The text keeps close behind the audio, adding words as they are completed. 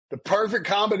The perfect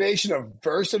combination of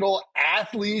versatile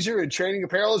athleisure and training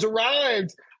apparel has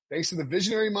arrived. Thanks to the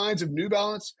visionary minds of New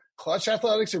Balance, Clutch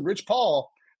Athletics, and Rich Paul,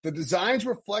 the designs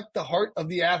reflect the heart of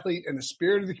the athlete and the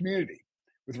spirit of the community.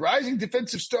 With rising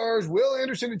defensive stars Will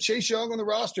Anderson and Chase Young on the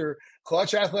roster,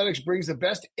 Clutch Athletics brings the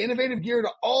best innovative gear to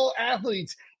all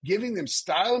athletes, giving them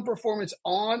style and performance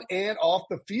on and off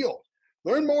the field.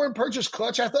 Learn more and purchase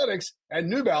Clutch Athletics at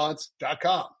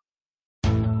newbalance.com.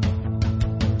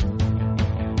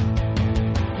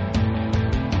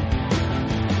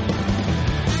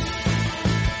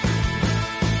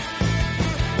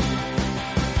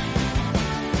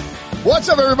 What's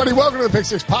up, everybody? Welcome to the Pick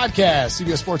Six Podcast,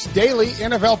 CBS Sports Daily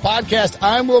NFL Podcast.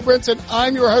 I'm Will Brinson.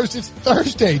 I'm your host. It's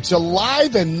Thursday, July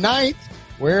the 9th.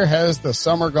 Where has the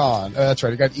summer gone? That's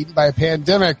right. It got eaten by a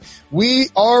pandemic. We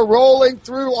are rolling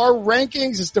through our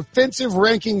rankings. It's defensive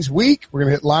rankings week. We're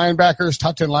going to hit linebackers,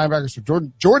 top 10 linebackers for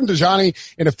Jordan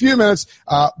Dajani in a few minutes.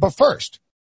 But first,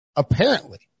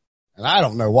 apparently, and I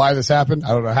don't know why this happened. I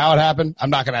don't know how it happened. I'm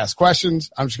not going to ask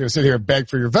questions. I'm just going to sit here and beg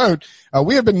for your vote.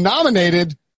 We have been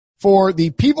nominated for the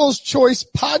People's Choice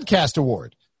Podcast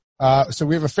Award. So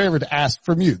we have a favor to ask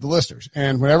from you, the listeners.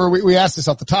 And whenever we ask this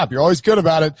off the top, you're always good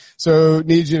about it. So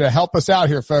need you to help us out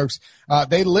here, folks.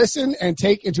 They listen and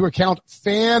take into account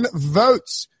fan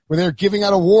votes when they're giving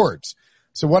out awards.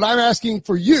 So what I'm asking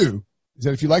for you is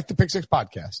that if you like the Pick Six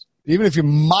Podcast, even if you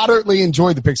moderately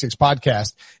enjoy the Pick Six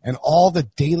Podcast and all the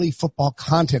daily football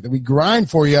content that we grind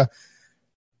for you,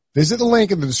 visit the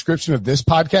link in the description of this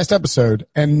podcast episode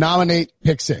and nominate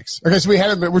Pick Six. Okay, so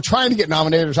we're trying to get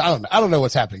nominators. I don't know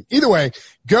what's happening. Either way,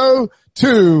 go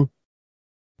to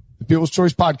the People's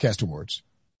Choice Podcast Awards.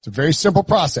 It's a very simple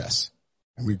process,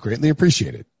 and we greatly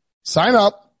appreciate it. Sign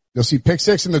up. You'll see Pick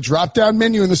Six in the drop-down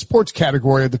menu in the sports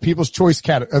category of the People's Choice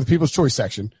the People's Choice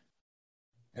section.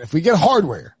 And if we get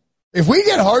hardware,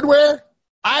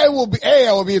 I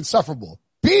will be insufferable.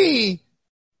 B,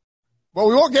 well,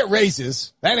 we won't get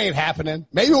raises. That ain't happening.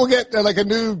 Maybe we'll get like a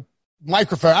new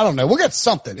microphone. I don't know. We'll get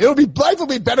something. Life will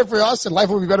be better for us and life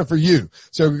will be better for you.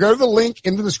 So go to the link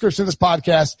in the description of this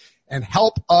podcast and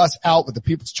help us out with the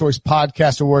People's Choice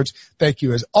Podcast Awards. Thank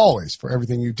you as always for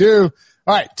everything you do.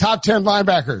 All right. Top 10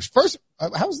 linebackers. First,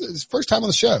 how's this first time on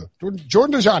the show?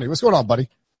 Jordan Dajani, what's going on, buddy?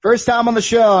 First time on the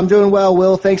show. I'm doing well,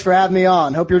 Will. Thanks for having me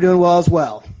on. Hope you're doing well as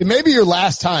well. It may be your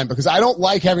last time because I don't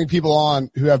like having people on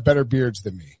who have better beards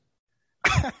than me.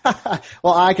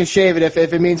 Well, I can shave it if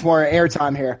it means more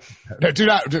airtime here.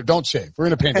 Don't shave. We're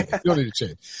in a pandemic. You don't need to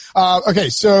shave. Okay,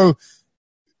 so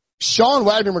Sean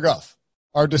Wagner McGuff,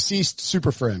 our deceased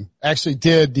super friend, actually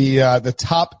did the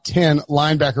top 10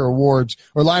 linebacker awards.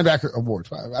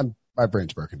 My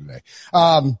brain's broken today.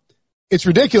 It's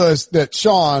ridiculous that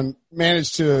Sean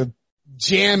managed to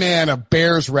jam in a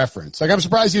Bears reference. Like, I'm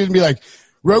surprised he didn't be like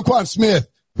Roquan Smith,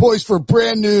 poised for a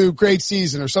brand new great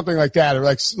season or something like that. Or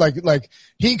like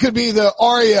he could be the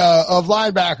Arya of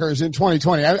linebackers in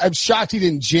 2020. I'm shocked he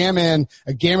didn't jam in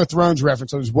a Game of Thrones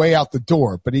reference on his way out the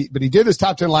door, but he did his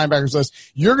top 10 linebackers list.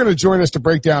 You're going to join us to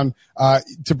break down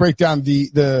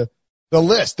the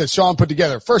list that Sean put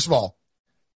together. First of all,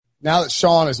 now that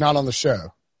Sean is not on the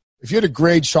show, if you had to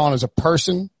grade Sean as a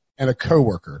person and a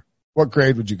coworker, what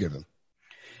grade would you give him?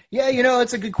 Yeah,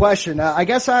 it's a good question. I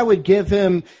guess I would give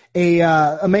him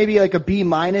a maybe like a B-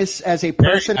 as a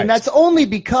person, and that's only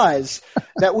because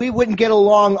that we wouldn't get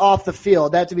along off the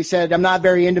field. That to be said, I'm not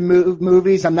very into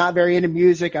movies. I'm not very into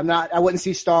music. I wouldn't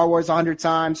see Star Wars 100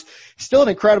 times. Still an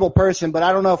incredible person, but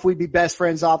I don't know if we'd be best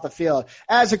friends off the field.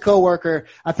 As a coworker,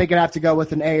 I think I'd have to go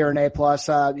with an A or an A+.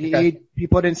 He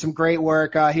put in some great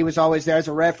work. He was always there as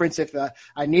a reference if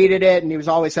I needed it, and he was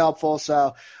always helpful.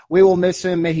 So we will miss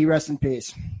him. May he rest in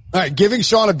peace. All right, giving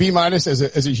Sean a B-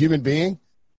 as a human being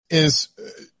is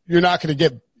you're not going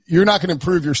to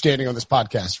improve your standing on this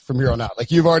podcast from here on out.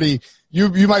 Like you might be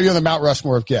on the Mount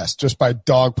Rushmore of guests just by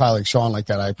dogpiling Sean like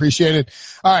that. I appreciate it.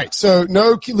 All right, so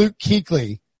no Luke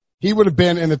Kuechly. He would have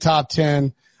been in the top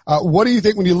 10. What do you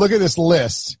think when you look at this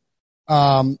list?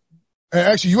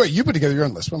 Actually, you put together your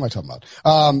own list. What am I talking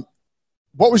about?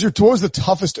 What was the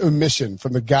toughest omission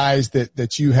from the guys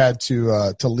that you had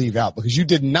to leave out? Because you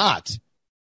did not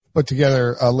put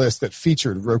together a list that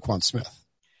featured Roquan Smith.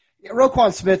 Yeah,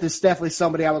 Roquan Smith is definitely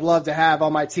somebody I would love to have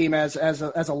on my team as a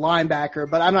linebacker,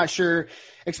 but I'm not sure,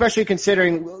 especially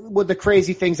considering with the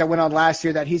crazy things that went on last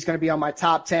year, that he's going to be on my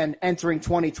top 10 entering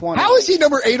 2020. How is he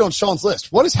number 8 on Sean's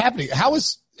list? What is happening? How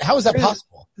is that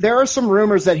possible? There are some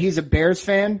rumors that he's a Bears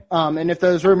fan, and if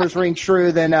those rumors ring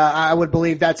true, then I would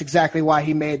believe that's exactly why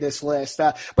he made this list.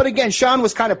 But again, Sean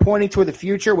was kind of pointing toward the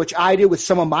future, which I did with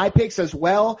some of my picks as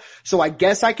well, so I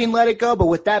guess I can let it go. But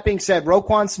with that being said,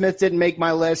 Roquan Smith didn't make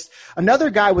my list. Another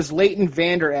guy was Leighton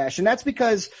Vander Esch, and that's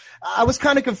because I was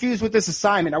kind of confused with this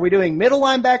assignment. Are we doing middle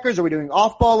linebackers? Are we doing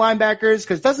off-ball linebackers?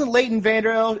 Because doesn't Leighton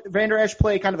Vander Esch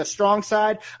play kind of a strong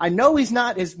side? I know he's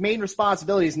not, his main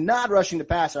responsibility is not rushing the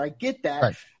passer. I get that.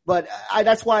 Right. But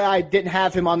that's why I didn't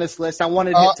have him on this list. I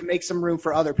wanted him to make some room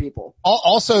for other people.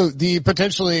 Also, the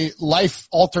potentially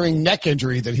life-altering neck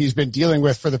injury that he's been dealing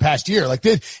with for the past year. Like,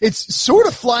 it's sort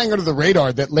of flying under the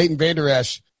radar that Leighton Vander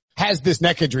Esch has this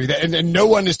neck injury and no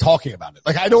one is talking about it.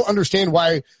 Like, I don't understand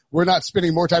why we're not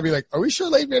spending more time being like, are we sure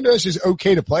Leighton Vander Esch is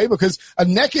okay to play? Because a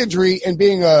neck injury and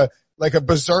being a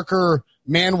berserker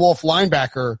man-wolf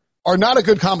linebacker are not a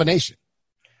good combination.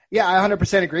 Yeah, I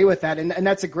 100% agree with that. And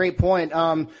that's a great point,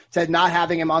 to not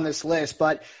having him on this list.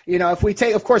 But, you know, if we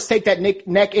take that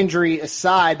neck injury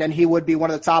aside, then he would be one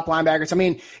of the top linebackers. I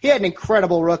mean, he had an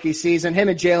incredible rookie season. Him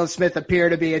and Jalen Smith appear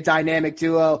to be a dynamic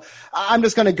duo. I'm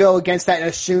just going to go against that and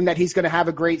assume that he's going to have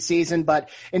a great season. But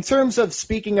in terms of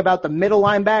speaking about the middle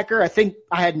linebacker, I think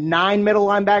I had 9 middle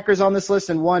linebackers on this list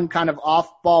and 1 kind of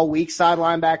off-ball weak side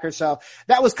linebacker. So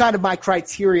that was kind of my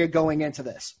criteria going into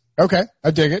this. Okay. I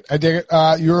dig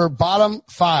it. Your bottom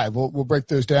 5, we'll break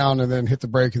those down and then hit the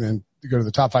break and then go to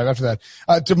the top 5 after that.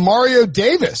 Demario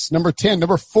Davis, number 10,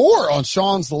 number 4 on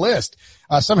Sean's list.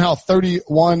 Somehow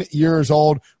 31 years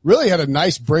old. Really had a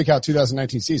nice breakout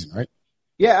 2019 season, right?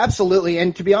 Yeah, absolutely.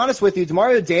 And to be honest with you,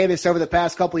 Demario Davis over the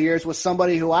past couple of years was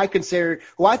somebody who I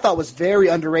thought was very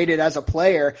underrated as a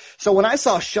player. So when I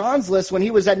saw Sean's list when he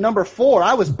was at number 4,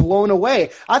 I was blown away.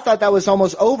 I thought that was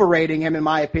almost overrating him in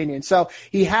my opinion. So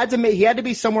he had to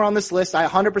be somewhere on this list. I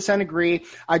 100% agree.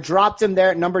 I dropped him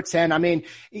there at number 10. I mean,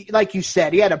 like you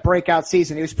said, he had a breakout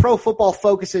season. He was Pro Football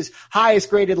Focus's highest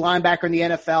graded linebacker in the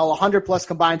NFL, 100 plus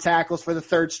combined tackles for the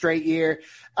 3rd straight year.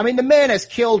 I mean, the man has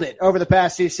killed it over the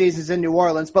past 2 seasons in New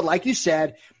Orleans, but like you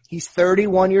said, he's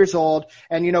 31 years old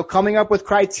and, you know, coming up with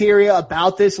criteria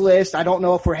about this list. I don't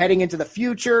know if we're heading into the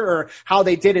future or how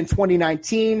they did in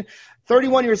 2019.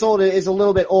 31 years old is a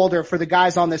little bit older for the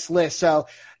guys on this list. So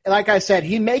like I said,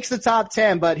 he makes the top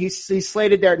 10, but he's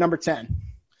slated there at number 10.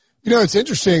 You know, it's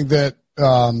interesting that,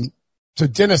 so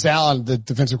Dennis Allen, the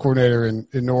defensive coordinator in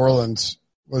New Orleans,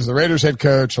 was the Raiders head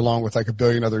coach along with like a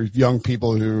billion other young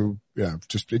people who, you know,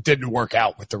 just it didn't work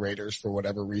out with the Raiders for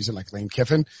whatever reason, like Lane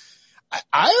Kiffin.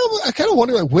 I kind of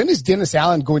wonder, like, when is Dennis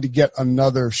Allen going to get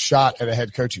another shot at a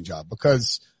head coaching job?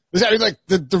 Because I mean, like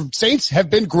the Saints have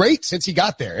been great since he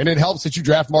got there, and it helps that you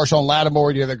draft Marshawn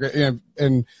Lattimore and you have that great,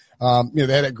 you know,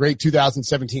 they had a great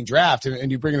 2017 draft and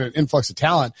you bring in an influx of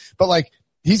talent, but like,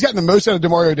 he's gotten the most out of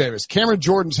Demario Davis. Cameron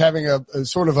Jordan's having a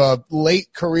sort of a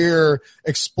late career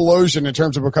explosion in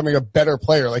terms of becoming a better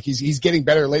player. Like he's getting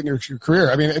better late in your career.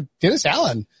 I mean, Dennis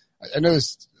Allen, I know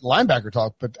this linebacker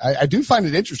talk, but I do find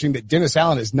it interesting that Dennis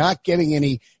Allen is not getting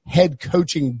any head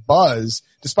coaching buzz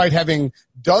despite having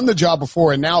done the job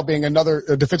before and now being another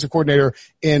defensive coordinator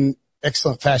in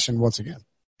excellent fashion once again.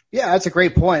 Yeah, that's a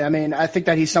great point. I mean, I think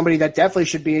that he's somebody that definitely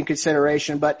should be in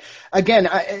consideration. But again,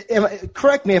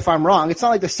 correct me if I'm wrong. It's not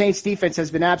like the Saints defense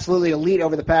has been absolutely elite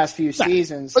over the past few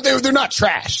seasons. But they're not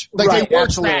trash. Like right, they were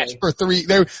trash for 3.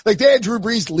 They had Drew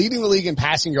Brees leading the league in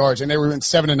passing yards and they were in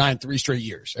 7-9 3 straight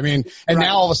years. I mean, and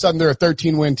now all of a sudden they're a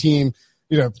 13-win team,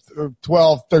 you know,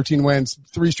 12, 13 wins,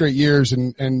 3 straight years.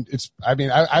 And it's, I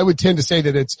mean, I would tend to say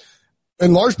that it's,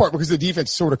 in large part because the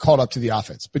defense sort of caught up to the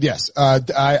offense. But yes,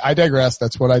 I digress.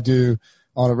 That's what I do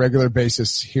on a regular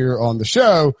basis here on the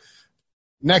show.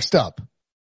 Next up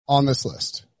on this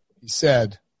list, he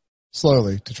said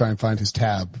slowly to try and find his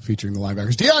tab featuring the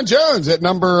linebackers, Deion Jones at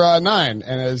number 9. And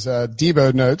as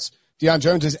Debo notes, Deion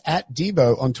Jones is at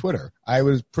Debo on Twitter. I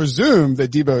would presume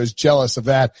that Debo is jealous of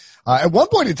that. At one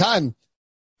point in time,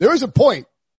 there was a point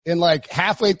in like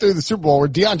halfway through the Super Bowl where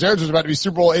Deion Jones was about to be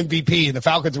Super Bowl MVP and the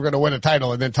Falcons were going to win a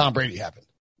title, and then Tom Brady happened.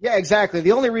 Yeah, exactly.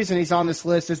 The only reason he's on this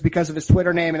list is because of his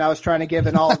Twitter name, and I was trying to give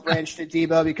an olive branch to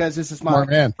Debo because this is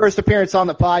my first appearance on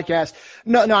the podcast.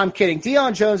 No, I'm kidding.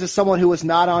 Deion Jones is someone who was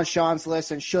not on Sean's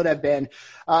list and should have been.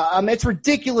 It's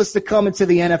ridiculous to come into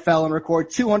the NFL and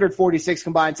record 246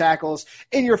 combined tackles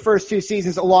in your first 2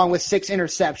 seasons along with 6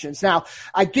 interceptions. Now,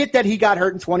 I get that he got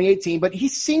hurt in 2018, but he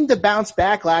seemed to bounce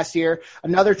back last year.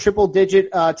 Another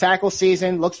triple-digit tackle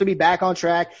season, looks to be back on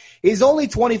track. He's only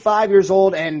 25 years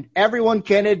old, and everyone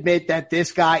can admit that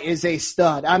this guy is a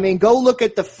stud. I mean, go look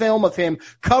at the film of him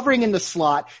covering in the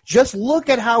slot. Just look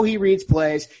at how he reads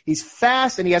plays. He's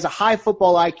fast, and he has a high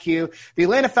football IQ. The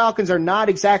Atlanta Falcons are not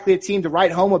exactly a team to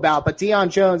write home home about, but Deion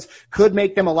Jones could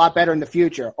make them a lot better in the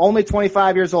future. Only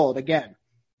 25 years old again.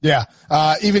 Yeah.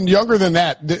 Even younger than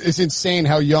that. It's insane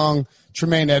how young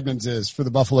Tremaine Edmunds is for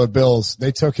the Buffalo Bills.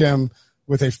 They took him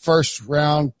with a first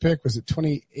round pick. Was it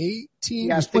 2018?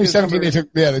 Yeah, 2017.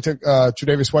 They took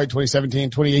Tre'Davious White 2017,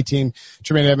 2018.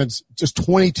 Tremaine Edmunds, just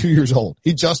 22 years old.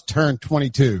 He just turned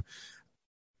 22.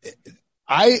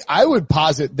 I would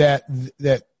posit that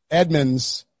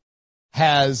Edmunds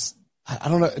has, I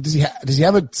don't know, does he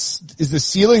have is the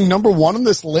ceiling number one on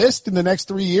this list in the next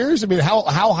 3 years? I mean,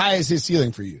 how high is his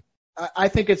ceiling for you? I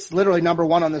think it's literally number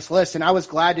one on this list, and I was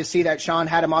glad to see that Sean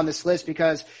had him on this list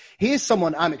because he is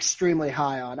someone I'm extremely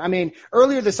high on. I mean,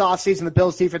 earlier this offseason, the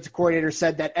Bills defensive coordinator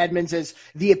said that Edmunds is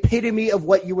the epitome of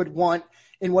what you would want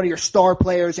in one of your star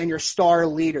players and your star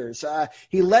leaders.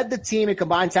 He led the team in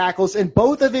combined tackles in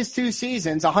both of his 2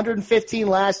 seasons, 115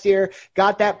 last year,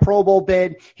 got that Pro Bowl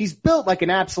bid. He's built like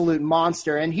an absolute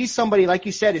monster, and he's somebody, like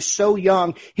you said, is so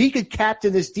young. He could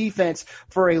captain this defense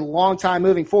for a long time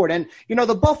moving forward. And, you know,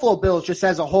 the Buffalo Bills just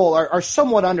as a whole are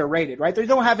somewhat underrated, right? They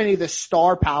don't have any of the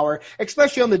star power,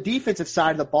 especially on the defensive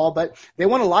side of the ball, but they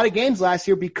won a lot of games last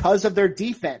year because of their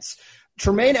defense.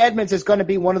 Tremaine Edmunds is going to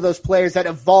be one of those players that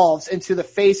evolves into the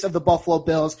face of the Buffalo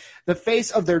Bills, the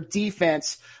face of their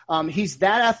defense. He's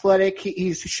that athletic.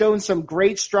 He's shown some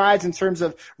great strides in terms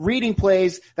of reading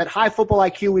plays, that high football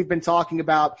IQ we've been talking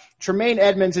about. Tremaine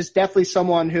Edmunds is definitely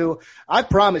someone who, I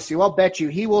promise you, I'll bet you,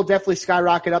 he will definitely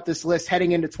skyrocket up this list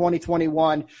heading into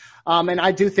 2021. And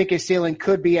I do think his ceiling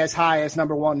could be as high as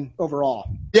number one overall.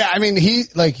 Yeah, I mean,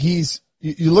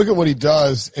 you look at what he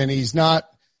does, and he's not,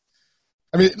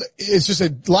 I mean, it's just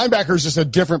linebacker is just a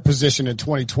different position in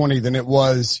 2020 than it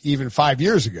was even 5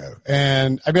 years ago.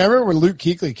 And I mean, I remember when Luke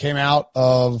Kuechly came out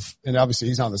of, and obviously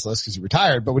he's on this list because he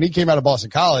retired, but when he came out of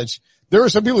Boston College, there were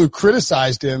some people who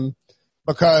criticized him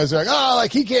because they're like, oh,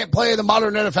 like he can't play in the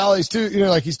modern NFL. He's too, you know,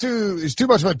 like he's too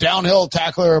much of a downhill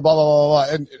tackler, blah, blah, blah,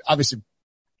 blah. And obviously,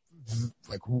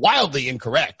 like wildly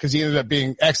incorrect because he ended up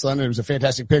being excellent and it was a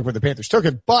fantastic pick when the Panthers took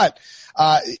him. But,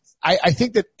 I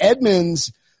think that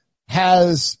Edmunds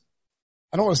has,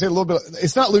 I don't want to say a little bit,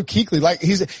 it's not Luke Kuechly. Like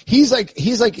he's like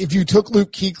if you took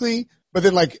Luke Kuechly, but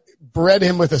then like bred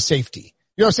him with a safety.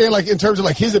 You know what I'm saying? Like in terms of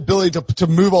like his ability to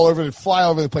move all over and fly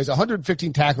all over the place.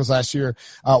 115 tackles last year,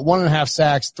 1.5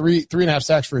 sacks, 3.5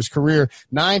 sacks for his career,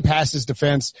 9 passes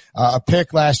defense, a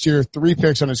pick last year, 3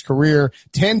 picks on his career,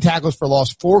 10 tackles for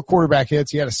loss, 4 quarterback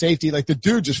hits. He had a safety. Like the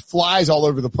dude just flies all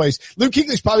over the place. Luke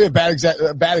Kuechly's probably a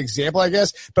bad example, I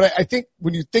guess. But I think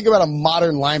when you think about a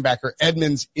modern linebacker,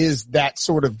 Edmunds is that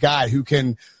sort of guy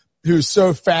who's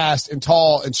so fast and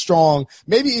tall and strong.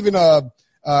 Maybe even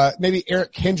maybe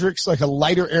Eric Kendricks, like a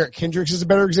lighter Eric Kendricks is a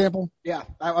better example. Yeah,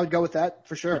 I would go with that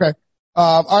for sure. Okay.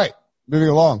 All right. Moving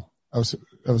along. I was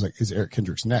like, is Eric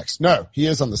Kendricks next? No, he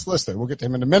is on this list though. We'll get to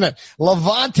him in a minute.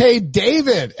 Lavonte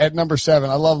David at number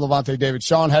 7. I love Lavonte David.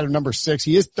 Sean had him number 6.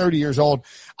 He is 30 years old.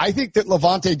 I think that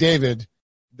Lavonte David,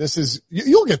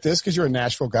 you'll get this because you're a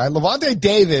Nashville guy. Lavonte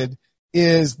David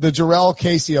is the Jurrell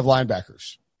Casey of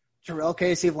linebackers. Jurrell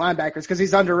Casey of linebackers because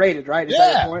he's underrated, right? Is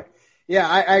yeah. That your point? Yeah,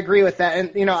 I agree with that.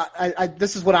 And, you know,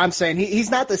 this is what I'm saying.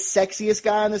 He's not the sexiest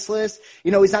guy on this list.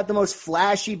 You know, he's not the most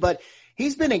flashy, but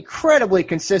he's been incredibly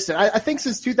consistent. I think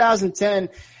since 2010,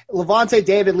 Lavonte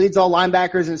David leads all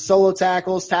linebackers in solo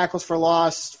tackles, tackles for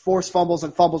loss, forced fumbles,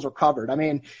 and fumbles recovered. I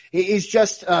mean, he's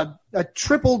just a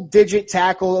triple-digit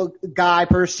tackle guy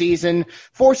per season,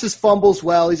 forces fumbles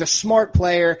well. He's a smart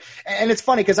player. And it's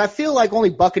funny because I feel like only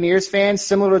Buccaneers fans,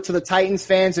 similar to the Titans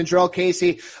fans and Jurrell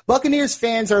Casey, Buccaneers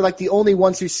fans are like the only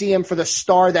ones who see him for the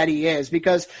star that he is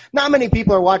because not many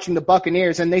people are watching the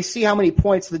Buccaneers and they see how many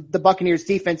points the Buccaneers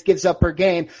defense gives up per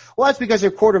game. Well, that's because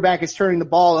their quarterback is turning the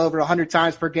ball over 100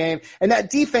 times per game, and that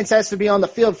defense has to be on the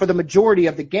field for the majority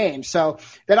of the game. So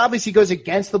that obviously goes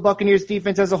against the Buccaneers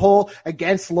defense as a whole,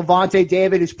 against Lavonte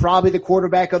David, who's probably the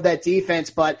quarterback of that defense.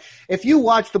 But if you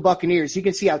watch the Buccaneers, you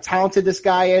can see how talented this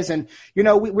guy is. And, you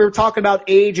know, we were talking about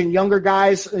age and younger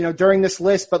guys, you know, during this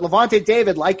list, but Lavonte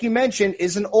David, like you mentioned,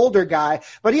 is an older guy,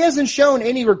 but he hasn't shown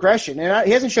any regression and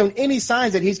he hasn't shown any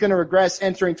signs that he's going to regress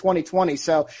entering 2020.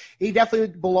 So he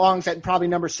definitely belongs at probably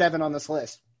number 7 on this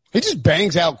list. He just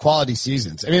bangs out quality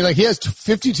seasons. I mean, like he has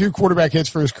 52 quarterback hits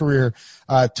for his career,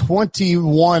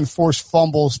 21 forced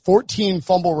fumbles, 14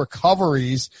 fumble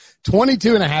recoveries,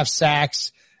 22.5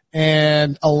 sacks,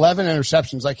 and 11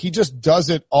 interceptions. Like he just does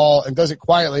it all and does it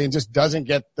quietly and just doesn't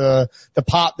get the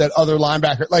pop that other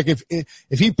linebacker. Like if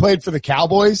he played for the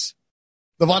Cowboys,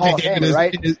 Lavonte David is,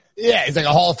 right? He's like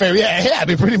a Hall of Famer. Yeah, I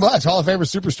mean, pretty much Hall of Famer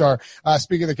superstar.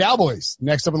 Speaking of the Cowboys,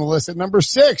 next up on the list at number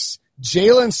 6,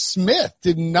 Jalen Smith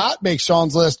did not make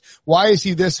Sean's list. Why is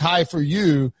he this high for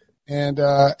you? And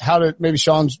maybe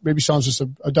Sean's just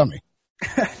a dummy.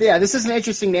 Yeah, this is an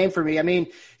interesting name for me. I mean,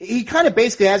 he kind of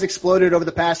basically has exploded over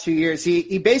the past 2 years.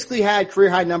 He basically had career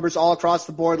high numbers all across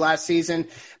the board last season.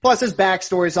 Plus his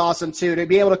backstory is awesome too. To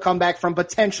be able to come back from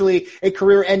potentially a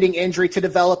career ending injury to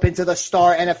develop into the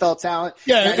star NFL talent.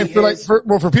 Yeah. And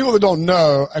for people that don't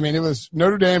know, I mean, it was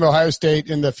Notre Dame, Ohio State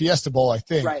in the Fiesta Bowl, I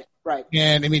think. Right.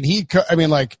 And I mean,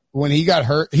 when he got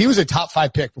hurt, he was a top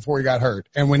 5 pick before he got hurt.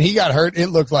 And when he got hurt, it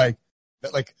looked like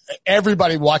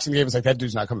everybody watching the game was like, that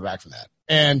dude's not coming back from that.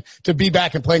 And to be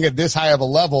back and playing at this high of a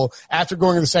level after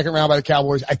going in the second round by the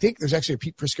Cowboys, I think there's actually a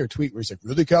Pete Prisco tweet where he's like,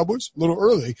 really, Cowboys? A little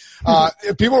early.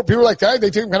 People were like, they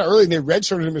took him kind of early and they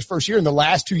redshirted him his first year. In the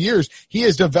last 2 years, he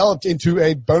has developed into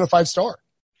a bona fide star.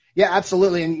 Yeah,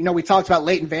 absolutely. And, we talked about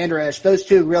Leighton Vander Esch. Those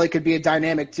two really could be a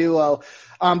dynamic duo.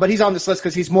 But he's on this list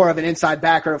because he's more of an inside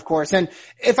backer, of course. And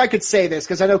if I could say this,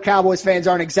 because I know Cowboys fans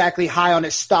aren't exactly high on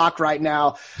his stock right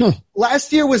now.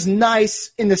 Last year was nice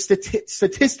in the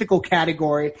statistical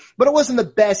category, but it wasn't the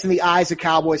best in the eyes of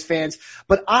Cowboys fans.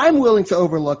 But I'm willing to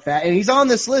overlook that. And he's on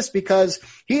this list because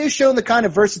he has shown the kind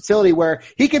of versatility where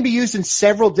he can be used in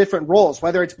several different roles,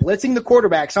 whether it's blitzing the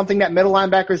quarterback, something that middle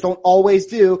linebackers don't always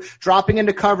do, dropping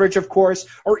into coverage, of course,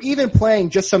 or even playing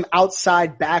just some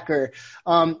outside backer.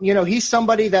 He's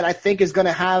somebody that I think is going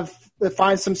to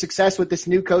find some success with this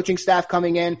new coaching staff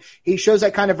coming in. He shows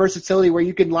that kind of versatility where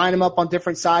you can line him up on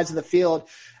different sides of the field.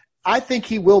 I think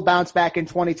he will bounce back in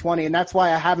 2020, and that's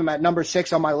why I have him at number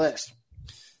 6 on my list.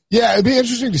 Yeah, it'd be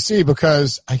interesting to see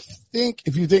because I think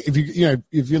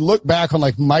if you look back on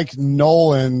like Mike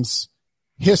Nolan's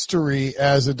history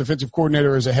as a defensive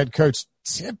coordinator, as a head coach,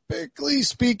 typically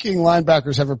speaking,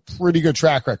 linebackers have a pretty good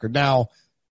track record. Now,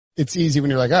 it's easy when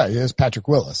you're like, oh, here's Patrick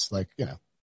Willis.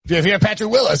 If you have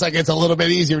Patrick Willis, it's a little bit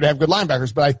easier to have good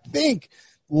linebackers. But I think,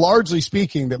 largely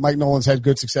speaking, that Mike Nolan's had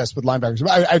good success with linebackers.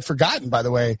 I'd forgotten, by the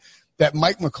way, that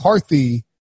Mike McCarthy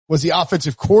was the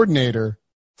offensive coordinator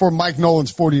for Mike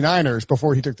Nolan's 49ers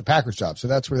before he took the Packers job. So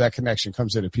that's where that connection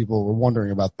comes in if people were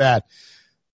wondering about that.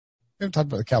 We haven't talked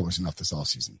about the Cowboys enough this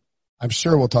offseason. I'm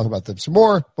sure we'll talk about them some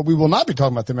more, but we will not be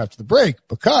talking about them after the break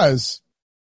because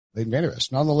Leighton Vander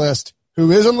Esch not on the list.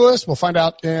 Who is on the list? We'll find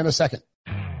out in a second.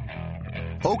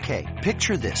 Okay,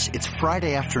 picture this. It's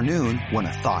Friday afternoon when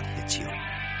a thought hits you.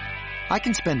 I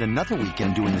can spend another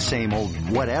weekend doing the same old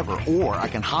whatever, or I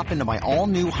can hop into my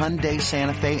all-new Hyundai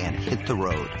Santa Fe and hit the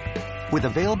road. With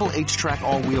available H-Track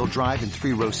all-wheel drive and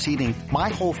 3-row seating, my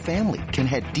whole family can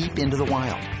head deep into the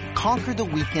wild. Conquer the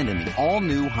weekend in the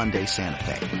all-new Hyundai Santa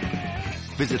Fe.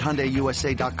 Visit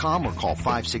HyundaiUSA.com or call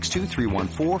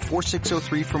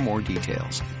 562-314-4603 for more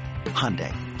details.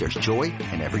 Hyundai, there's joy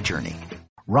in every journey.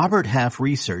 Robert Half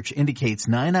research indicates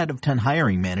 9 out of 10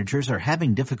 hiring managers are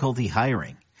having difficulty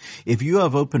hiring. If you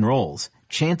have open roles,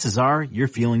 chances are you're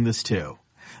feeling this too.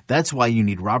 That's why you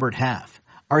need Robert Half.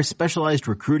 Our specialized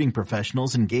recruiting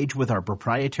professionals engage with our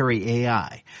proprietary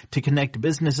AI to connect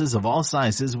businesses of all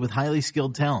sizes with highly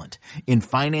skilled talent in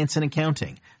finance and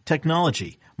accounting,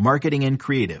 technology, marketing and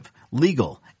creative,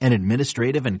 legal, and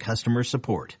administrative and customer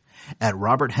support. At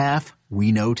Robert Half,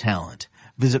 we know talent.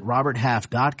 Visit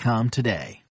roberthalf.com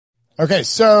today. Okay,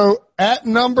 so at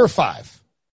number 5.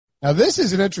 Now this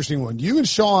is an interesting one. You and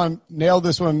Sean nailed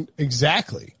this one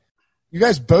exactly. You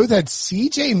guys both had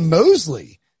C.J.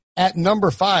 Mosley at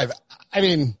number 5. I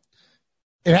mean,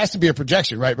 it has to be a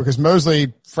projection, right? Because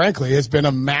Mosley, frankly, has been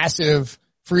a massive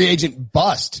free agent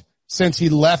bust since he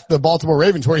left the Baltimore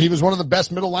Ravens, where he was one of the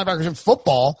best middle linebackers in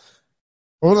football,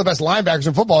 or one of the best linebackers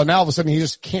in football, and now all of a sudden he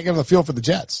just can't get on the field for the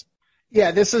Jets.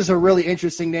 Yeah, this is a really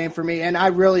interesting name for me, and I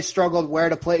really struggled where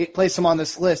to place him on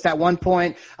this list. At one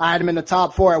point, I had him in the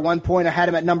top 4. At one point, I had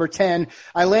him at number 10.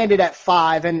 I landed at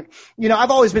 5, and, I've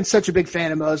always been such a big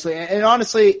fan of Mosley, and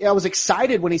honestly, I was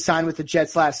excited when he signed with the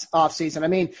Jets last offseason. I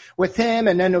mean, with him,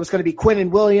 and then it was going to be Quinnen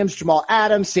Williams, Jamal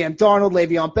Adams, Sam Darnold,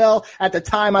 Le'Veon Bell. At the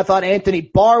time, I thought Anthony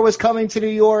Barr was coming to New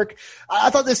York. I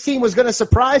thought this team was going to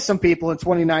surprise some people in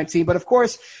 2019, but of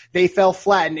course, they fell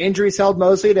flat, and injuries held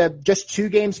Mosley to just 2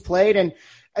 games played. And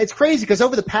it's crazy because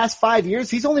over the past 5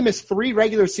 years, he's only missed 3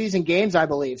 regular season games, I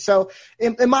believe. So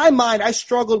in my mind, I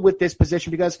struggled with this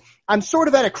position because I'm sort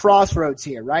of at a crossroads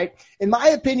here, right? In my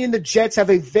opinion, the Jets have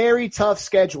a very tough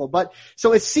schedule. But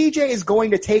so if CJ is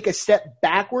going to take a step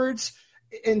backwards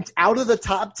and out of the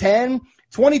top 10,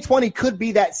 2020 could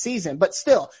be that season, but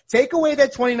still, take away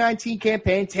that 2019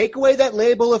 campaign, take away that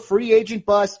label of free agent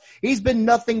bust. He's been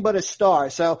nothing but a star.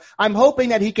 So I'm hoping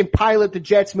that he can pilot the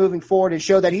Jets moving forward and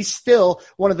show that he's still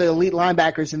one of the elite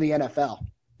linebackers in the NFL.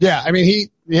 Yeah, I mean, he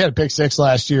had a pick 6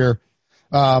 last year.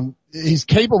 he's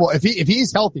capable. If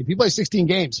he's healthy, if he plays 16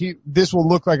 games, this will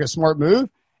look like a smart move.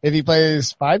 If he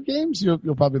plays 5 games,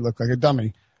 you'll probably look like a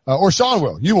dummy. Or Sean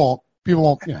will. You won't. People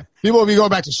won't, people will be going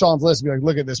back to Sean's list and be like,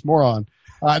 look at this moron.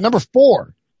 Number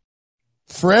 4,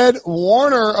 Fred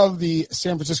Warner of the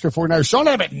San Francisco 49ers. Sean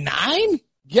had him at 9?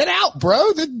 Get out,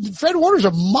 bro. Fred Warner's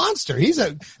a monster. He's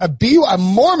a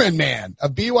Mormon man, a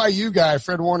BYU guy.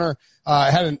 Fred Warner,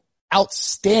 had an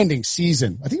outstanding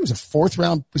season. I think it was a third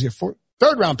round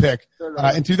pick,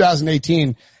 in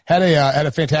 2018. Had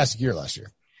a fantastic year last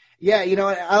year. Yeah,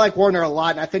 I like Warner a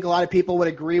lot, and I think a lot of people would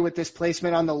agree with this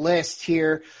placement on the list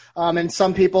here. And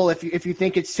some people, if you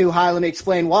think it's too high, let me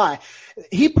explain why.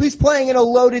 He's playing in a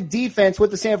loaded defense with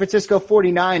the San Francisco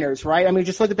 49ers, right? I mean,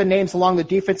 just look at the names along the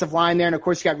defensive line there, and of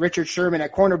course you got Richard Sherman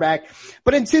at cornerback.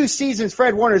 But in 2 seasons,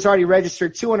 Fred Warner's already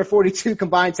registered 242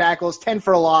 combined tackles, 10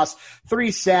 for a loss,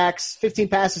 3 sacks, 15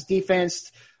 passes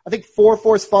defensed, I think 4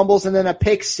 forced fumbles, and then a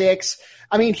pick 6.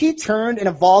 I mean, he turned and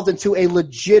evolved into a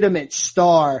legitimate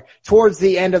star towards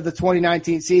the end of the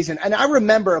 2019 season. And I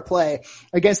remember a play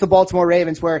against the Baltimore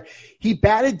Ravens where he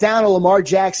batted down a Lamar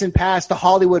Jackson pass to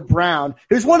Hollywood Brown,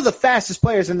 who's one of the fastest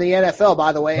players in the NFL,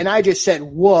 by the way. And I just said,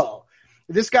 whoa,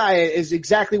 this guy is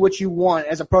exactly what you want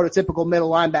as a prototypical middle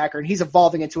linebacker. And he's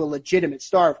evolving into a legitimate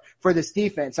star for this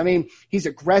defense. I mean, he's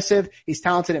aggressive. He's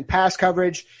talented in pass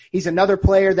coverage. He's another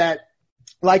player that,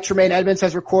 like Tremaine Edmonds,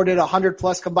 has recorded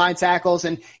 100+ combined tackles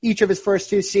in each of his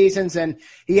first 2 seasons, and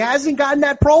he hasn't gotten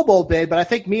that Pro Bowl bid, but I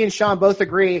think me and Sean both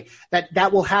agree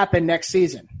that will happen next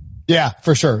season. Yeah,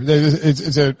 for sure.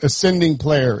 It's an ascending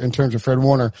player in terms of Fred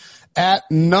Warner. At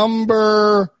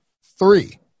number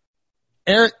 3,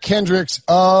 Eric Kendricks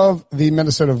of the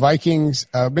Minnesota Vikings.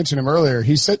 I mentioned him earlier.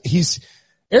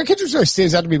 Eric Kendricks really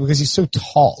stands out to me because he's so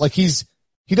tall. Like he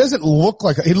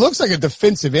looks like a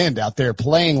defensive end out there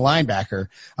playing linebacker.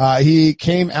 He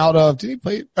came out of, did he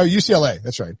play? Oh, UCLA.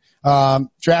 That's right.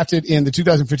 Drafted in the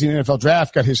 2015 NFL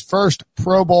draft, got his first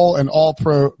Pro Bowl and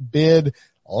All-Pro bid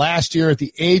last year at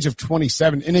the age of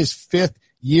 27 in his 5th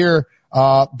year.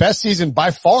 Best season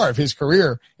by far of his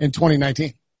career in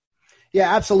 2019.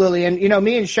 Yeah, absolutely. And,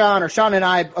 me and Sean and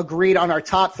I agreed on our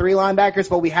top 3 linebackers,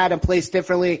 but we had them placed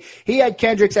differently. He had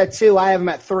Kendricks at 2. I have him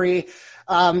at 3.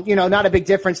 Not a big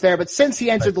difference there, but since he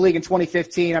entered the league in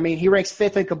 2015, I mean, he ranks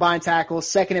 5th in combined tackles,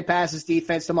 2nd in passes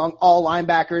defense among all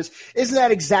linebackers. Isn't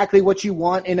that exactly what you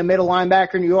want in a middle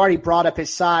linebacker? And you already brought up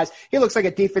his size. He looks like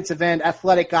a defensive end,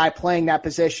 athletic guy playing that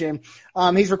position.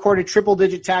 He's recorded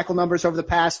triple-digit tackle numbers over the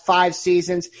past 5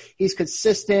 seasons. He's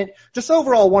consistent, just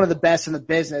overall one of the best in the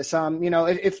business.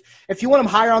 If you want him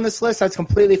higher on this list, that's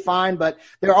completely fine, but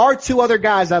there are 2 other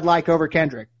guys I'd like over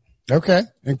Kendrick. Okay,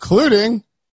 including,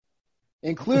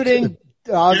 I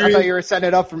thought you were setting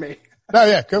it up for me. No,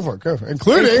 yeah, go for it.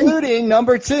 Including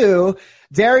number 2,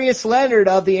 Darius Leonard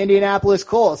of the Indianapolis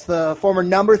Colts, the former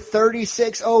number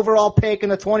 36 overall pick in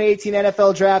the 2018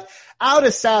 NFL draft out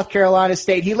of South Carolina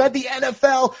State. He led the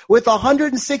NFL with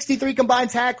 163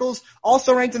 combined tackles,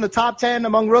 also ranked in the top 10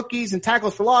 among rookies and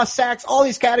tackles for loss, sacks, all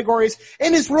these categories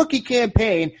in his rookie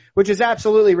campaign, which is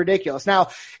absolutely ridiculous. Now,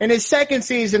 in his 2nd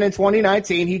season in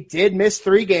 2019, he did miss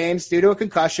 3 games due to a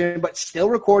concussion, but still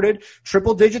recorded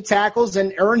triple-digit tackles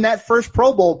and earned that first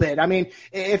Pro Bowl bid. I mean,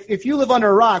 if you live under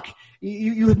a rock,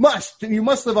 you must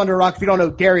live under a rock if you don't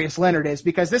know who Darius Leonard is,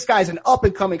 because this guy's an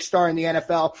up-and-coming star in the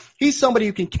NFL. He's somebody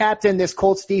who can captain this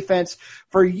Colts defense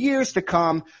for years to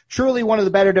come. Truly one of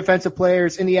the better defensive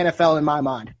players in the NFL in my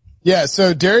mind. Yeah,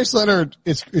 so Darius Leonard,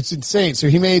 it's insane. So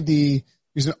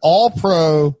he's an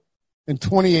All-Pro in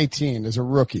 2018 as a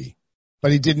rookie,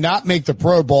 but he did not make the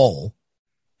Pro Bowl.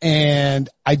 And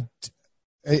I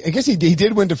guess he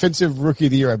did win Defensive Rookie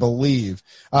of the Year, I believe.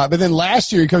 But then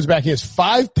last year he comes back, he has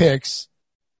 5 picks,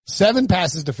 7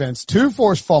 passes defense, 2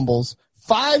 forced fumbles,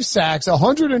 5 sacks,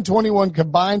 121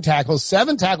 combined tackles,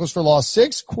 7 tackles for loss,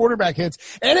 6 quarterback hits,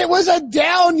 and it was a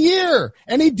down year.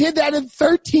 And he did that in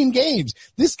 13 games.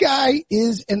 This guy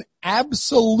is an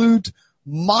absolute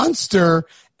monster,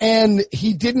 and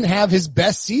he didn't have his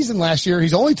best season last year.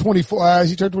 He's only 24.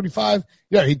 He turned 25.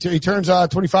 Yeah, he turns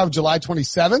 25 July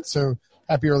 27th, so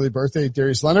happy early birthday,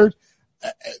 Darius Leonard.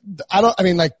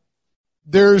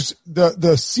 There's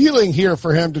the ceiling here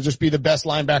for him to just be the best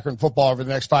linebacker in football over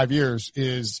the next 5 years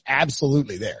is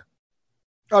absolutely there.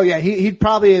 Oh yeah, he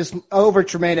probably is over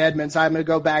Tremaine Edmonds. I'm going to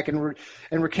go back and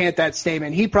recant that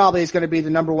statement. He probably is going to be the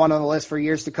number 1 on the list for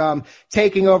years to come,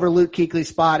 taking over Luke Kuechly's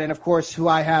spot, and of course, who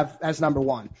I have as number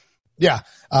 1. Yeah,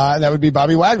 that would be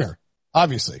Bobby Wagner,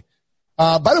 obviously.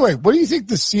 By the way, what do you think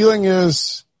the ceiling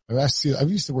is? I've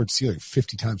used the word ceiling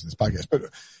 50 times in this podcast, but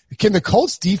can the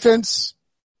Colts defense,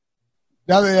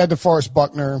 now that they had DeForest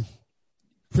Buckner,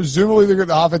 presumably the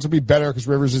offense will be better because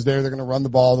Rivers is there. They're going to run the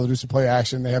ball. They'll do some play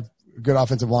action. They have a good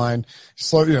offensive line.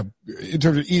 Slow, in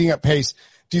terms of eating up pace.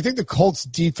 Do you think the Colts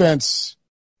defense,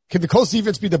 can the Colts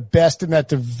defense be the best in that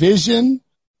division,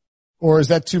 or is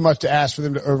that too much to ask for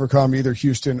them to overcome either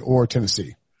Houston or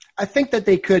Tennessee? I think that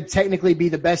they could technically be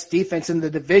the best defense in the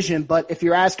division, but if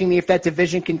you're asking me if that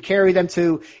division can carry them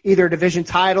to either a division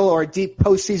title or a deep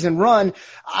postseason run,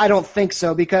 I don't think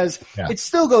so, because it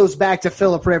still goes back to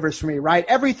Phillip Rivers for me, right?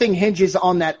 Everything hinges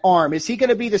on that arm. Is he going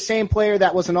to be the same player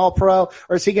that was an All-Pro,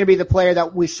 or is he going to be the player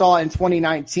that we saw in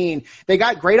 2019? They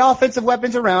got great offensive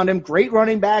weapons around him, great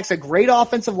running backs, a great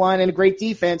offensive line, and a great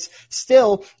defense.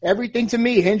 Still, everything to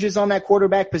me hinges on that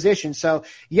quarterback position. So,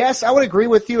 yes, I would agree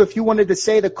with you if you wanted to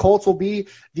say the Colts will be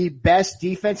the best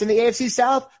defense in the AFC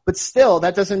South, but still,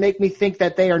 that doesn't make me think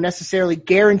that they are necessarily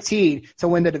guaranteed to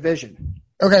win the division.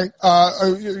 Okay,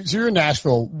 so you're in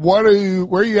Nashville. Where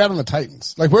are you at on the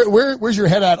Titans? Like, where's your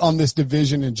head at on this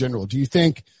division in general? Do you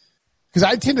think? Because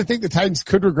I tend to think the Titans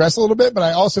could regress a little bit, but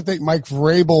I also think Mike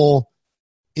Vrabel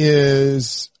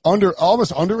is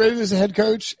almost underrated as a head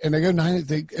coach, and they go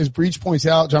 9. As Breach points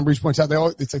out, John Breach points out,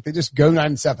 it's like they just go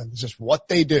 9-7. It's just what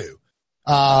they do.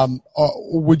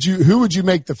 Who would you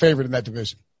make the favorite in that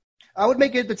division? I would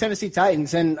make it the Tennessee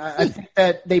Titans, and I think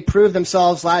that they proved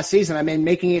themselves last season. I mean,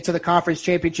 making it to the conference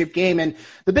championship game, and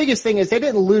the biggest thing is they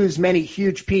didn't lose many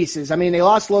huge pieces. I mean, they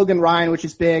lost Logan Ryan, which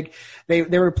is big. They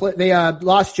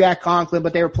lost Jack Conklin,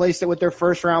 but they replaced it with their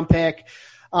first round pick.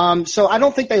 So I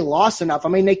don't think they lost enough. I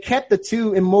mean, they kept the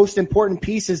two most important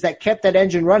pieces that kept that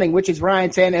engine running, which is Ryan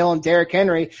Tannehill and Derrick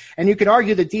Henry. And you could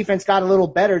argue the defense got a little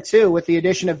better too with the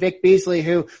addition of Vic Beasley,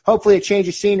 who hopefully a change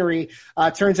of scenery,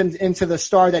 turns him into the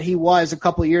star that he was a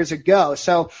couple of years ago.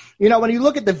 So, when you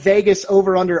look at the Vegas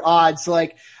over-under odds,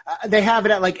 like, they have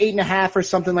it at like 8.5 or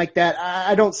something like that.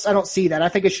 I don't see that. I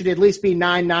think it should at least be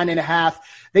 9.5.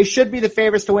 They should be the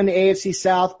favorites to win the AFC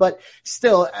South, but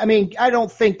still, I mean, I don't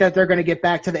think that they're going to get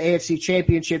back to the AFC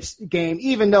Championships game,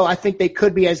 even though I think they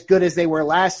could be as good as they were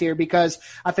last year, because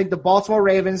I think the Baltimore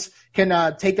Ravens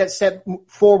can take that step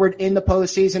forward in the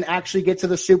postseason, actually get to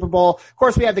the Super Bowl. Of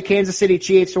course, we have the Kansas City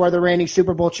Chiefs, who are the reigning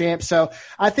Super Bowl champs. So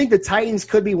I think the Titans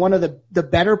could be one of the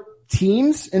better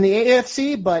teams in the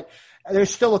AFC, but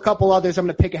there's still a couple others I'm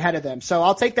going to pick ahead of them. So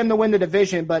I'll take them to win the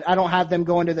division, but I don't have them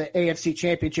going to the AFC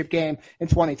Championship game in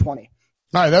 2020.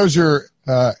 All right, that was your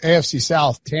AFC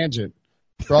South tangent,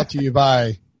 brought to you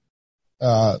by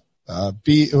what's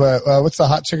the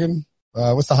hot chicken?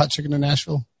 What's the hot chicken in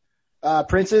Nashville?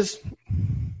 Prince's.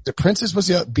 The Prince's was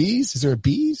the Bees? Is there a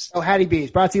Bees? Oh, Hattie B's.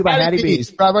 Brought to you by Hattie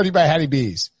B's. Brought to you by Hattie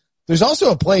B's. There's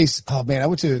also a place. Oh man, I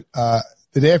went to the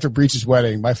day after Breach's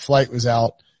wedding. My flight was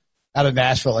out of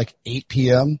Nashville at like 8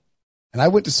 p.m. and I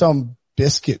went to some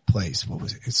biscuit place. What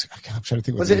was it? I'm trying to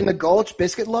think. Was it in the Gulch?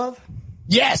 Biscuit Love?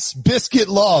 Yes, Biscuit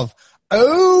Love.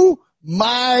 Oh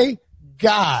my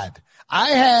God. I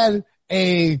had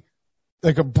a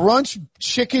brunch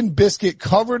chicken biscuit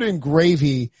covered in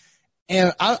gravy,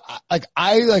 and I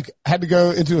had to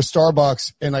go into a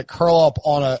Starbucks and like curl up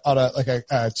on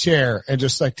a chair and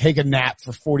just like take a nap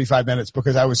for 45 minutes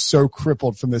because I was so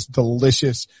crippled from this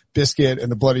delicious biscuit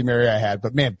and the Bloody Mary I had.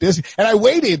 But man, biscuit. And I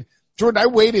waited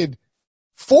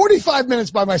 45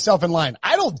 minutes by myself in line.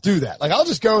 I don't do that. Like, I'll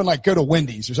just go and like go to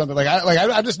Wendy's or something.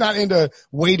 I'm just not into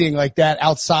waiting like that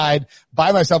outside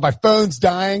by myself. My phone's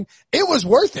dying. It was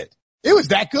worth it. It was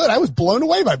that good. I was blown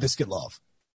away by Biscuit Love.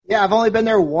 Yeah, I've only been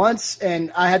there once,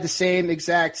 and I had the same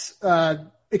exact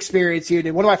experience you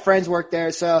did. One of my friends worked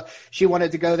there, so she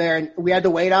wanted to go there, and we had to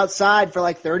wait outside for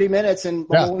like 30 minutes. And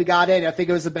when we got in, I think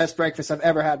it was the best breakfast I've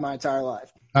ever had in my entire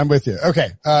life. I'm with you. Okay.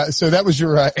 So that was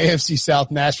your AFC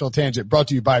South Nashville tangent, brought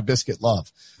to you by Biscuit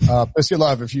Love. Biscuit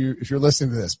Love, if you're listening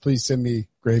to this, please send me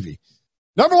gravy.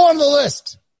 Number one on the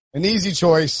list, an easy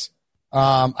choice.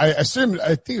 I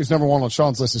think it was number one on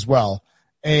Sean's list as well.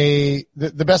 The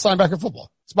best linebacker in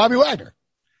football. It's Bobby Wagner.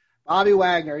 Bobby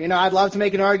Wagner. I'd love to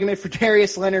make an argument for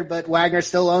Darius Leonard, but Wagner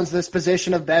still owns this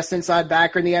position of best inside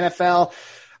backer in the NFL.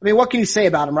 I mean, what can you say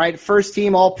about him, right? First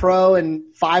team All-Pro in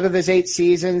 5 of his 8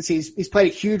 seasons. He's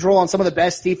played a huge role on some of the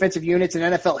best defensive units in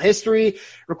NFL history,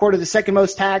 recorded the second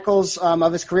most tackles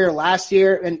of his career last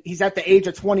year, and he's at the age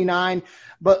of 29.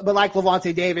 But like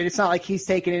Lavonte David, it's not like he's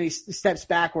taken any steps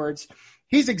backwards.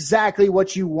 He's exactly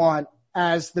what you want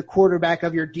as the quarterback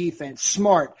of your defense.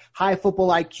 Smart, high football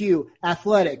IQ,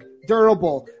 athletic,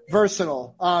 durable,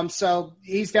 versatile. So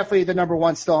he's definitely the number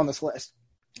one still on this list.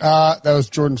 That was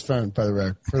Jordan's phone, by the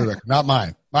way, for the record, not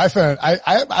mine. My phone,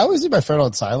 I always leave my phone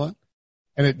on silent,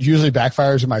 and it usually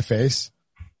backfires in my face.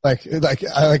 I'll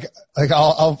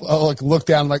look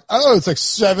down, like, oh, it's like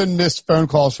 7 missed phone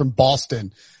calls from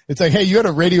Boston. It's like, hey, you had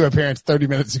a radio appearance 30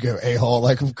 minutes ago, a-hole.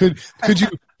 Like, could you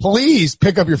please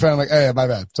pick up your phone? I'm like, hey, my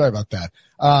bad. Sorry about that.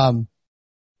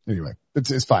 Anyway,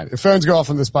 it's fine. If phones go off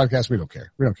on this podcast, we don't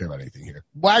care. We don't care about anything here.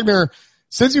 Wagner,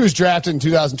 since he was drafted in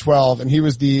 2012 and he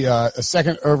was the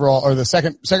second overall or the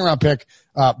second round pick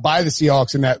by the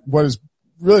Seahawks in that what has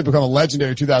really become a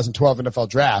legendary 2012 NFL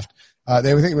draft,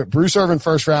 they were thinking about Bruce Irvin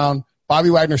first round,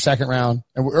 Bobby Wagner second round,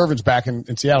 and Irvin's back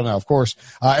in Seattle now, of course.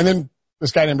 And then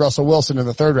this guy named Russell Wilson in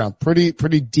the third round. Pretty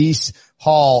decent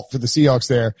haul for the Seahawks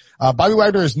there. Bobby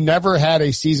Wagner has never had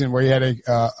a season where he had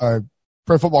a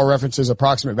Pro Football Reference's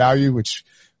approximate value, which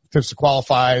attempts to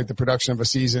qualify the production of a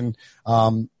season.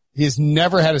 He has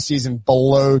never had a season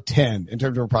below 10 in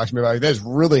terms of approximate value. That is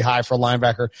really high for a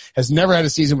linebacker. Has never had a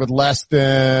season with less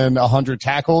than 100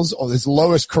 tackles. His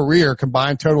lowest career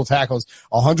combined total tackles,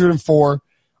 104,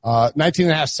 19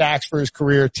 and a half sacks for his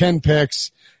career, 10 picks,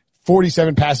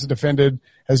 47 passes defended,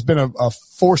 has been a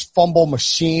forced fumble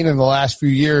machine in the last few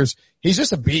years. He's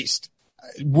just a beast.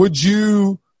 Would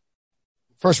you,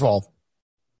 first of all,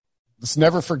 let's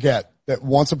never forget that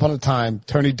once upon a time,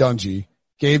 Tony Dungy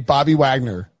gave Bobby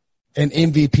Wagner an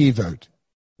MVP vote.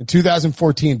 In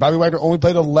 2014, Bobby Wagner only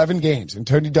played 11 games, and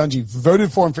Tony Dungy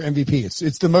voted for him for MVP.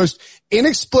 It's the most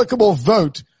inexplicable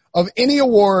vote of any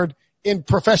award in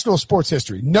professional sports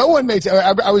history. No one made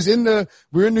it.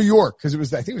 We were in New York because it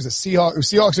was the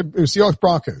Seahawks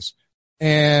Broncos.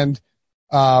 And,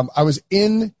 I was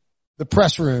in the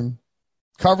press room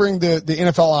covering the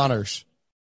NFL honors,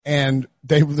 and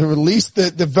they released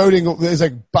the voting. It was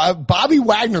like Bobby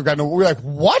Wagner got, we're like,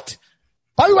 what?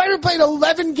 Bobby Wagner played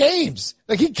 11 games.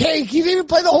 Like he didn't even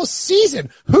play the whole season.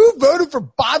 Who voted for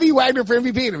Bobby Wagner for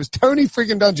MVP? And it was Tony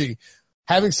freaking Dungy.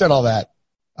 Having said all that,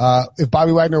 if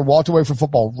Bobby Wagner walked away from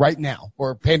football right now,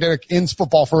 or pandemic ends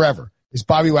football forever, is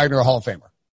Bobby Wagner a Hall of Famer?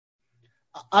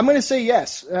 I'm going to say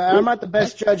yes. I'm not the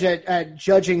best judge at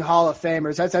judging Hall of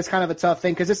Famers. That's kind of a tough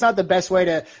thing because it's not the best way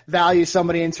to value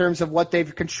somebody in terms of what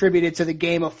they've contributed to the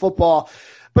game of football.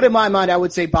 But in my mind, I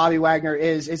would say Bobby Wagner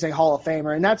is a Hall of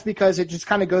Famer. And that's because it just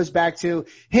kind of goes back to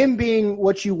him being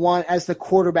what you want as the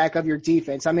quarterback of your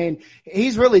defense. I mean,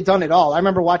 he's really done it all. I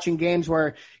remember watching games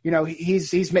where,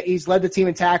 he's led the team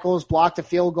in tackles, blocked a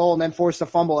field goal, and then forced a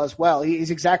fumble as well.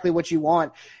 He's exactly what you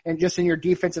want and just in your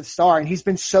defensive star. And he's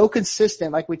been so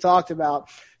consistent, like we talked about.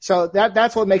 So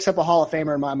that's what makes up a Hall of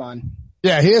Famer in my mind.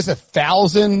 Yeah, he has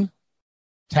 1,000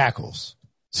 tackles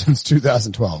since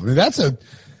 2012. I mean, that's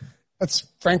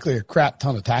frankly a crap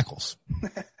ton of tackles.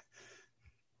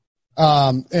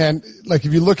 And like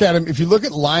if you look at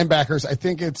linebackers, I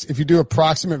think if you do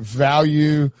approximate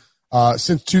value,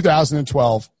 since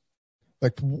 2012,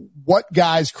 like what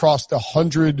guys crossed the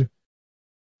 100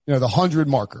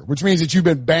 marker, which means that you've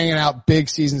been banging out big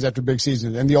seasons after big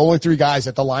seasons. And the only three guys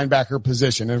at the linebacker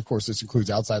position, and of course this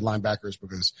includes outside linebackers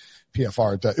because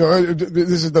PFR,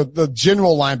 this is the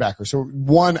general linebacker. So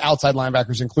one outside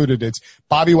linebacker is included. It's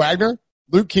Bobby Wagner,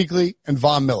 Luke Kuechly, and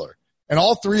Von Miller. And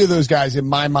all three of those guys in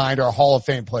my mind are Hall of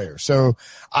Fame players. So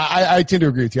I tend to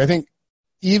agree with you. I think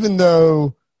even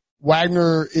though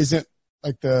Wagner isn't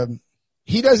like I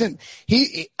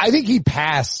think he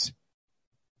passed,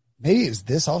 maybe it was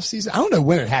this offseason. I don't know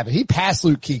when it happened. He passed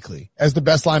Luke Kuechly as the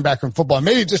best linebacker in football.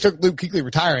 Maybe it just took Luke Kuechly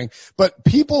retiring, but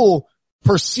people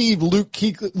perceive Luke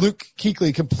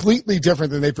Kuechly completely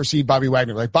different than they perceive Bobby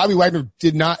Wagner. Like Bobby Wagner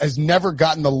has never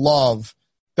gotten the love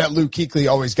that Luke Kuechly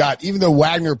always got, even though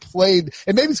Wagner played,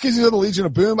 and maybe it's because he's in the Legion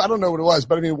of Boom. I don't know what it was,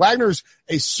 but I mean, Wagner's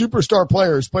a superstar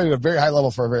player who's played at a very high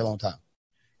level for a very long time.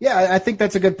 Yeah, I think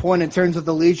that's a good point in terms of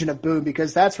the Legion of Boom,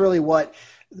 because that's really what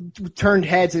turned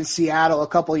heads in Seattle a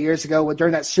couple of years ago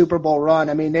during that Super Bowl run.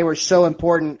 I mean, they were so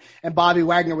important, and Bobby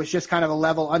Wagner was just kind of a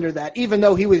level under that, even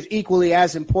though he was equally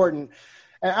as important.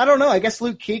 And I don't know, I guess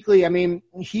Luke Kuechly, I mean,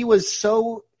 he was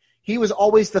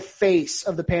always the face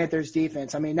of the Panthers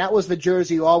defense. I mean, that was the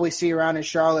jersey you always see around in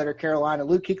Charlotte or Carolina.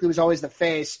 Luke Kuechly was always the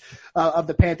face of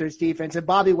the Panthers defense. And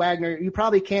Bobby Wagner, you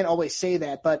probably can't always say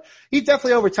that, but he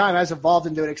definitely over time has evolved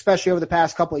into it, especially over the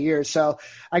past couple of years. So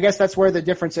I guess that's where the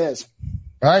difference is.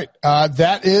 All right.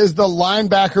 That is the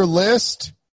linebacker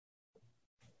list.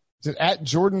 Is it at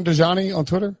Jordan Dajani on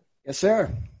Twitter? Yes,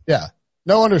 sir. Yeah.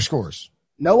 No underscores.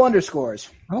 No underscores.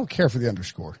 I don't care for the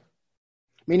underscore.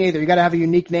 Me neither. You got to have a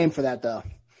unique name for that, though.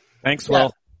 Thanks,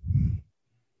 Will.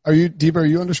 Are you, Debo, are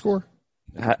you underscore?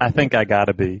 I think I got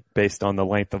to be based on the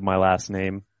length of my last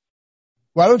name.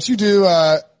 Why don't you do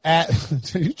at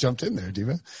you jumped in there,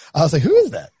 Debo. I was like, who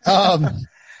is that? Why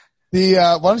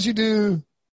don't you do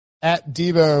at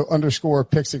Debo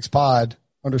 _ pick six pod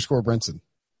 _ Brinson?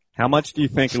 How much do you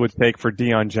think it would take for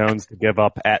Deion Jones to give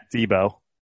up at Debo?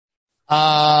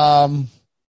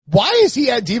 Why is he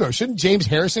at Debo? Shouldn't James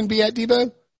Harrison be at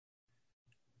Debo?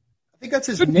 I think that's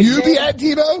his Shouldn't nickname. you be at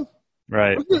Debo?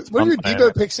 Right. What are your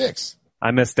Debo pick six?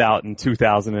 I missed out in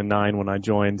 2009 when I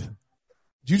joined. Did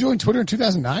you join Twitter in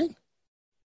 2009?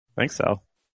 I think so.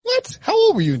 What? How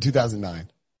old were you in 2009?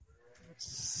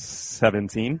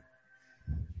 17.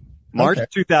 March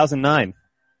 2009,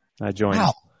 I joined.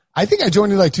 Wow. I think I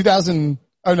joined in like 2000.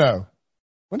 Oh, no.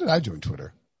 When did I join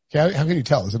Twitter? Okay, how can you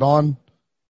tell? Is it on?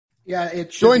 Yeah,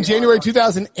 it should Joined be January on.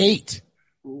 2008.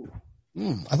 I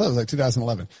thought it was like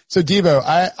 2011. So, Debo,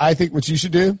 I think what you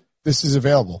should do, this is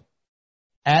available.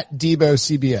 At Debo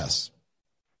CBS.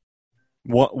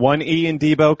 One E in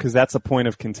Debo, because that's a point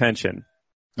of contention.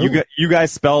 You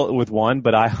guys spell it with one,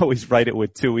 but I always write it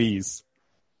with two E's.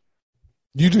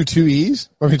 You do two E's?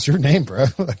 I mean, it's your name, bro.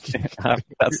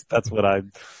 That's what I.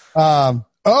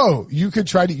 You could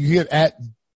get at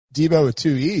Debo with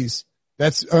two E's.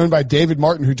 That's owned by David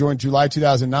Martin, who joined July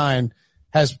 2009,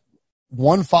 has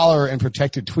one follower and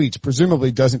protected tweets,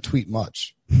 presumably doesn't tweet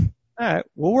much. All right,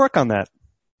 we'll work on that.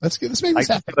 Let's make this happen. I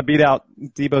got to beat out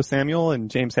Debo Samuel and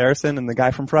James Harrison and the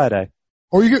guy from Friday.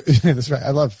 Or you could, that's right.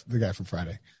 I love the guy from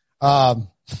Friday. Look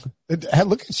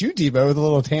at you, Debo, with a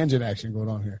little tangent action going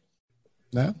on here.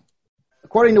 No?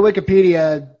 According to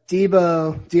Wikipedia,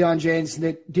 Deion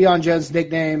Jones'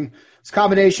 nickname is a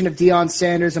combination of Deion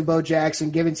Sanders and Bo Jackson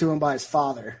given to him by his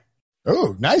father.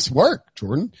 Oh, nice work,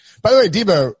 Jordan. By the way,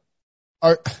 Debo,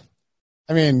 are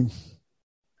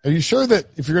you sure that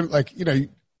if you're gonna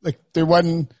there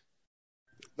wasn't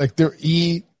their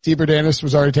Debo Danis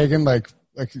was already taken?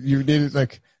 You needed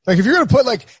if you're gonna put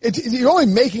you're only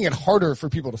making it harder for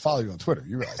people to follow you on Twitter.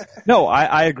 You realize that? No,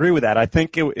 I agree with that. I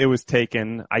think it was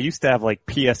taken. I used to have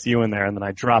PSU in there, and then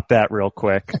I dropped that real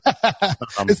quick.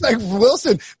 It's like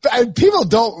Wilson.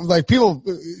 People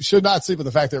should not sleep with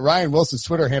the fact that Ryan Wilson's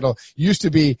Twitter handle used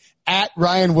to be at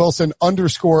Ryan Wilson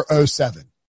 _07.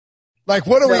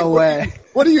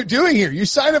 What are you doing here? You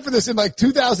signed up for this in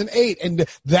 2008, and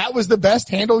that was the best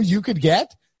handle you could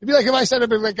get. It'd be like if I signed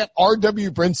up and got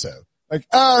RW Brinso.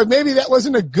 Maybe that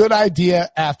wasn't a good idea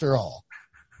after all.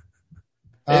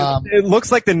 It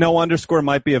looks like the no underscore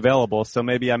might be available, so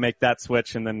maybe I make that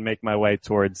switch and then make my way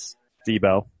towards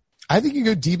Debo. I think you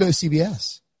go Debo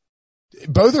CBS.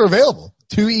 Both are available.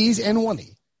 2 E's and 1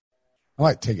 E. I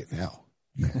might take it now.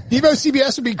 Debo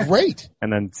CBS would be great.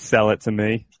 And then sell it to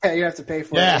me. Yeah, you have to pay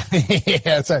for it. Yeah. All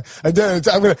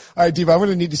right, Debo, I'm going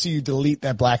to need to see you delete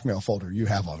that blackmail folder you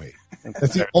have on me.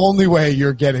 That's the only way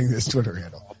you're getting this Twitter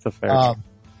handle. That's a fair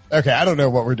Okay, I don't know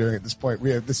what we're doing at this point. We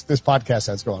have this podcast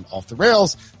has gone off the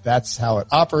rails. That's how it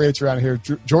operates around here.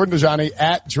 Jordan Dajani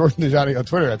at Jordan Dajani on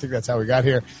Twitter. I think that's how we got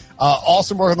here.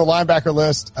 Awesome work on the linebacker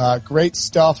list. Great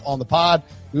stuff on the pod.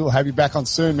 We will have you back on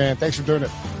soon, man. Thanks for doing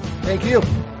it. Thank you.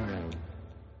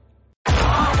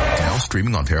 Now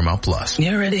streaming on Paramount Plus.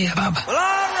 You ready, Bob? Well, all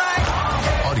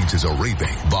right. Audiences are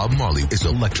raving. Bob Marley is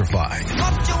electrifying.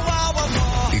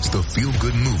 It's the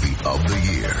feel-good movie of the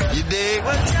year. You dig?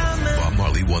 Bob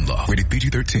Marley, One Love. Rated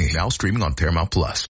PG-13. Now streaming on Paramount Plus.